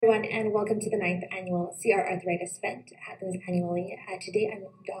everyone, and welcome to the 9th annual CR Arthritis event. It happens annually. Today I'm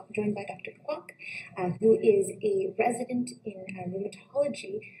joined by Dr. Kwok, who is a resident in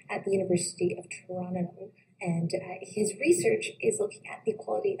rheumatology at the University of Toronto. And his research is looking at the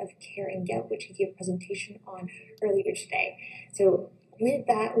quality of care in gout, which he gave a presentation on earlier today. So with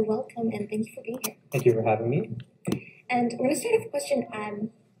that, welcome and thank you for being here. Thank you for having me. And we're going to start off with a question.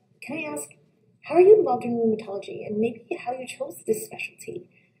 Can I ask, how are you involved in rheumatology, and maybe how you chose this specialty?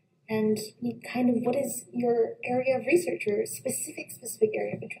 And kind of what is your area of research or specific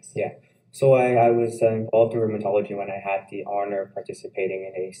area of interest? Yeah, so I was involved in rheumatology when I had the honor of participating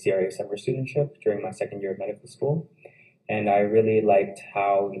in a CRA summer studentship during my second year of medical school. And I really liked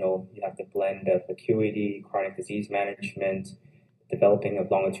how, you have the blend of acuity, chronic disease management, developing of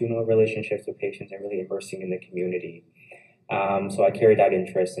longitudinal relationships with patients, and really immersing in the community. So I carried that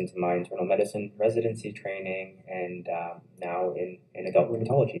interest into my internal medicine residency training and now in adult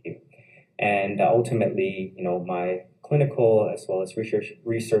rheumatology. And ultimately, my clinical as well as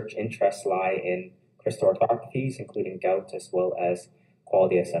research interests lie in crystal arthropathies, including gout, as well as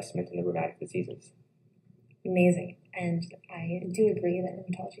quality assessment in the rheumatic diseases. Amazing. And I do agree that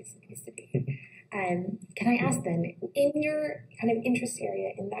rheumatology is the place to be. Can I ask then, in your kind of interest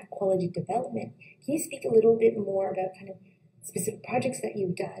area in that quality development, can you speak a little bit more about kind of specific projects that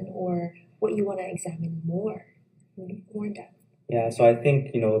you've done or what you want to examine more in depth? Yeah, so I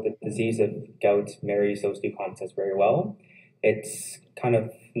think, the disease of gout marries those two concepts very well. It's kind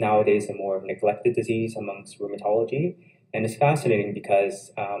of nowadays a more neglected disease amongst rheumatology. And it's fascinating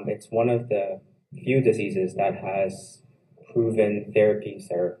because it's one of the few diseases that has proven therapies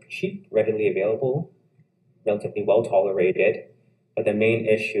that are cheap, readily available, relatively well tolerated. But the main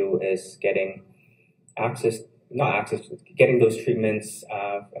issue is getting getting those treatments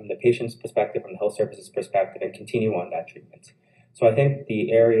from the patient's perspective, from the health services perspective, and continue on that treatment. So I think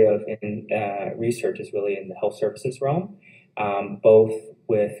the area of research is really in the health services realm, both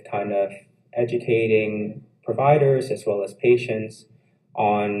with kind of educating providers as well as patients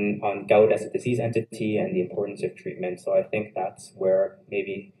on gout as a disease entity and the importance of treatment. So I think that's where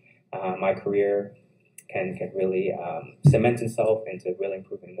maybe my career can really cement itself into really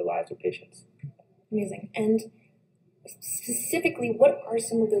improving the lives of patients. Amazing. And specifically, what are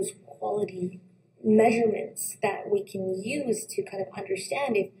some of those quality measurements that we can use to kind of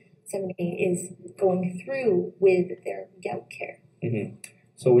understand if somebody is going through with their gout care? Mm-hmm.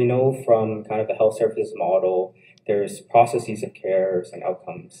 So we know from kind of the health services model, there's processes of care and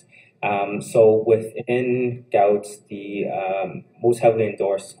outcomes. So within gout, the most heavily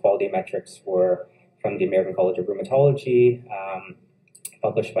endorsed quality metrics were from the American College of Rheumatology,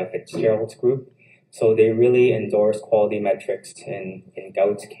 published by Fitzgerald's group. So they really endorse quality metrics in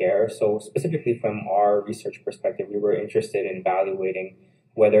gout care. So specifically from our research perspective, we were interested in evaluating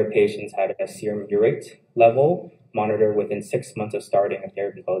whether patients had a serum urate level monitored within 6 months of starting a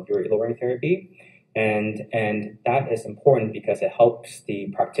therapy called urate-lowering therapy. And that is important because it helps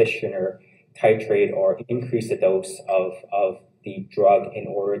the practitioner titrate or increase the dose of the drug in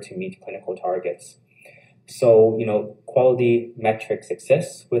order to meet clinical targets. So, quality metrics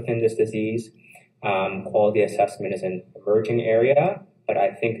exist within this disease. Quality assessment is an emerging area, but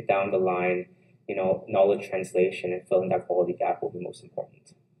I think down the line, knowledge translation and filling that quality gap will be most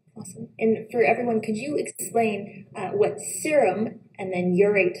important. Awesome. And for everyone, could you explain what serum and then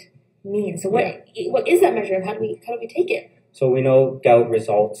urate means? So what is that measure, and how do we take it? So we know gout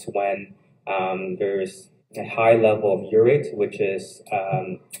results when there's a high level of urate, which is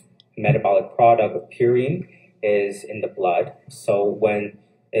a metabolic product of purine, is in the blood. So when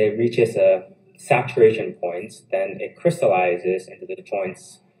it reaches a saturation points, then it crystallizes into the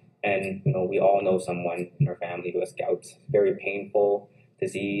joints. And, we all know someone in our family who has gout. Very painful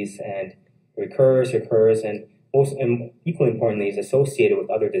disease, and recurs, and equally importantly is associated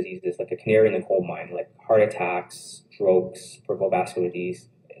with other diseases like a canary in the coal mine, like heart attacks, strokes, peripheral vascular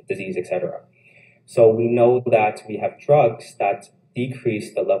disease, etc. So we know that we have drugs that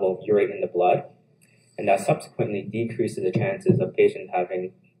decrease the level of urate in the blood, and that subsequently decreases the chances of patients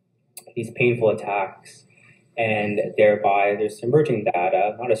having these painful attacks, and thereby there's emerging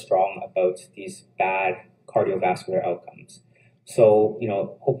data, not as strong, about these bad cardiovascular outcomes. So,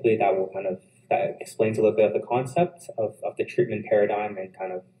 hopefully that explains a little bit of the concept of the treatment paradigm and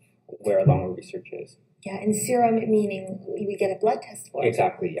kind of where along our research is. Yeah, and serum meaning we get a blood test for it.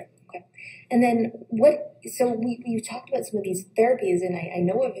 Exactly, yeah. Okay. And then so we talked about some of these therapies, and I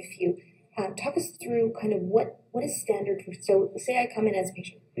know of a few. Talk us through kind of what is standard for, so say I come in as a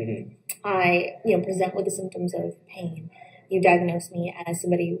patient. Mm-hmm. I present with the symptoms of pain. You diagnose me as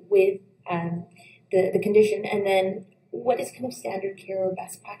somebody with the condition, and then what is kind of standard care or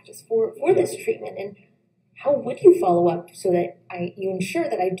best practice for this treatment, and how would you follow up so that you ensure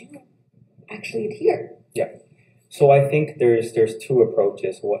that I do actually adhere? Yeah. So I think there's two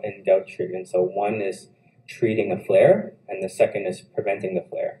approaches in gout treatment. So one is treating a flare, and the second is preventing the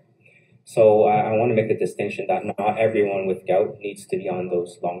flare. So I want to make the distinction that not everyone with gout needs to be on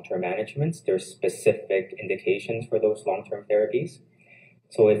those long-term managements. There's specific indications for those long-term therapies.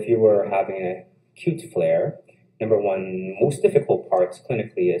 So if you were having an acute flare, number one, most difficult parts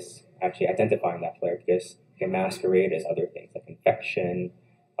clinically is actually identifying that flare, because it can masquerade as other things like infection,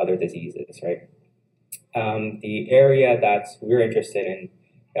 other diseases, right? The area that we're interested in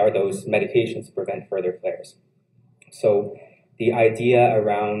are those medications to prevent further flares. So the idea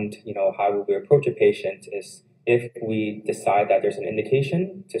around, how we approach a patient is, if we decide that there's an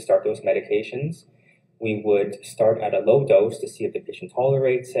indication to start those medications, we would start at a low dose to see if the patient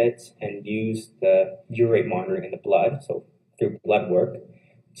tolerates it, and use the urate monitoring in the blood, so through blood work,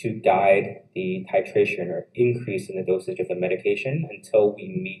 to guide the titration or increase in the dosage of the medication until we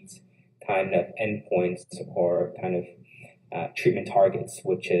meet kind of endpoints or kind of treatment targets,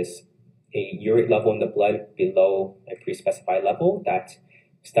 which is a urate level in the blood below a pre-specified level that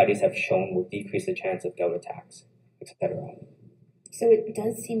studies have shown will decrease the chance of gout attacks, etc. So it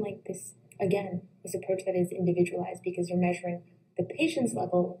does seem like this approach that is individualized, because you're measuring the patient's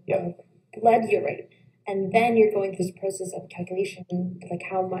level of blood urate, and then you're going through this process of calculation, like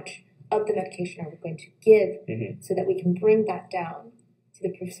how much of the medication are we going to give, so that we can bring that down to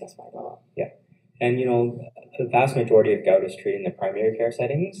the pre-specified level. Yeah. And, the vast majority of gout is treated in the primary care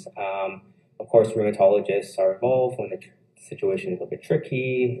settings. Of course, rheumatologists are involved when the situation is a little bit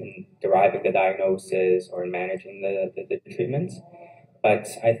tricky in deriving the diagnosis or in managing the treatments. But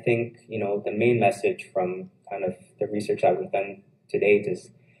I think, the main message from kind of the research that we've done to date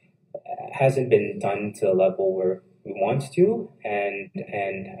is hasn't been done to the level where we want to. And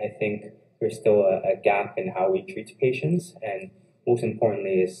I think there's still a gap in how we treat patients. And most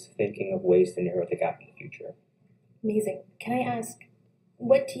importantly is thinking of ways to narrow the gap in the future. Amazing. Can I ask,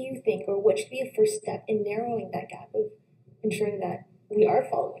 what do you think, or what should be a first step in narrowing that gap of ensuring that we are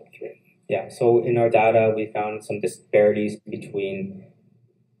following through? Yeah, so in our data, we found some disparities between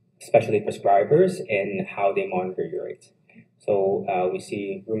specialty prescribers in how they monitor urate. So we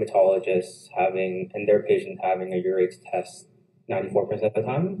see rheumatologists and their patients having a urate test 94% of the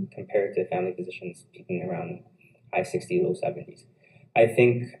time, compared to family physicians peaking around high 60s, low 70s. I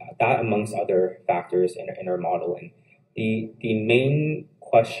think that, amongst other factors in our modeling, the main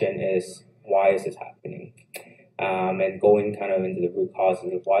question is, why is this happening? And going kind of into the root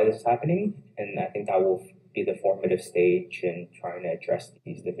causes of why this is happening. And I think that will be the formative stage in trying to address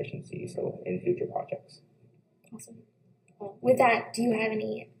these deficiencies in future projects. Awesome. Well, with that, do you have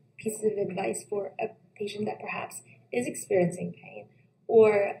any pieces of advice for a patient that perhaps is experiencing pain,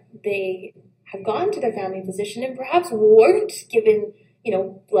 or they have gone to their family physician and perhaps weren't given,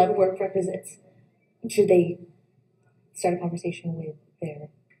 blood work requisites? Should they start a conversation with their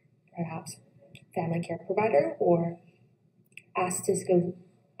perhaps family care provider, or ask to go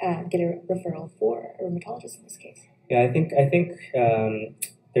get a referral for a rheumatologist in this case? Yeah, I think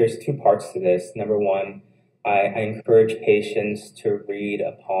there's two parts to this. Number one, I encourage patients to read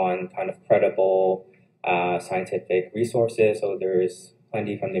upon kind of credible scientific resources. So there's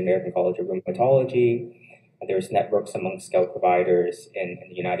plenty from the American College of Rheumatology. There's networks amongst gout providers in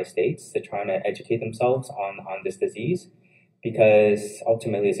the United States that are trying to educate themselves on this disease, because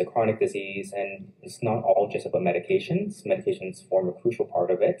ultimately it's a chronic disease and it's not all just about medications. Medications form a crucial part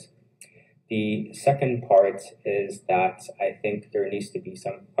of it. The second part is that I think there needs to be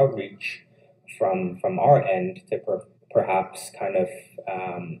some outreach from our end to perhaps kind of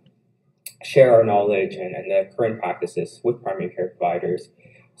share our knowledge and the current practices with primary care providers,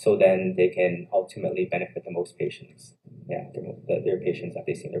 so then they can ultimately benefit the most patients, their patients that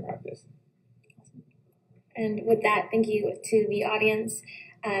they see in their practice. And with that, thank you to the audience.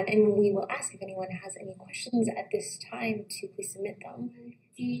 And we will ask if anyone has any questions at this time to please submit them.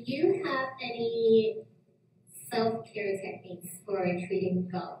 Do you have any self-care techniques for treating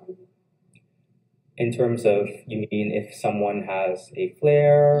gout? In terms of, you mean if someone has a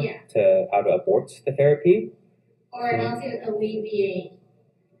flare, to how to abort the therapy? Or how to alleviate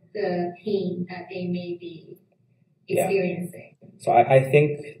the pain that they may be experiencing? So I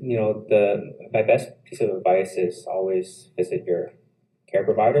think, my best piece of advice is always visit your care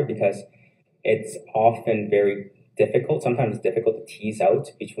provider, because it's often sometimes difficult to tease out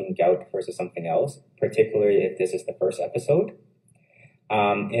between gout versus something else, particularly if this is the first episode.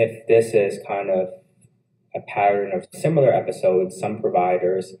 If this is kind of a pattern of similar episodes, some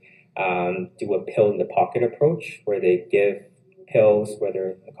providers do a pill in the pocket approach where they give pills,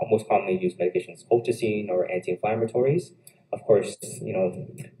 whether most commonly used medications, colchicine or anti-inflammatories. Of course,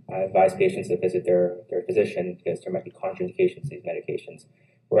 I advise patients to visit their physician because there might be contraindications to these medications.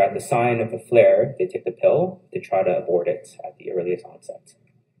 Where at the sign of a flare, they take the pill to try to abort it at the earliest onset.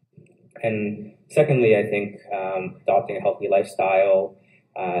 And secondly, I think adopting a healthy lifestyle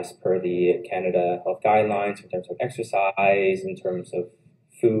as per the Canada Health Guidelines in terms of exercise, in terms of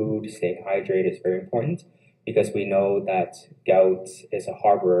food, staying hydrated is very important because we know that gout is a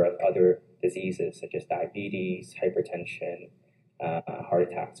harborer of other diseases such as diabetes, hypertension, heart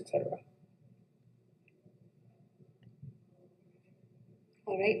attacks, etc.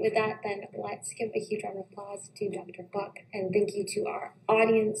 All right, with that, then let's give a huge round of applause to Dr. Buck, and thank you to our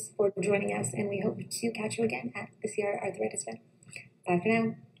audience for joining us, and we hope to catch you again at the CR Arthritis Event. Bye for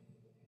now.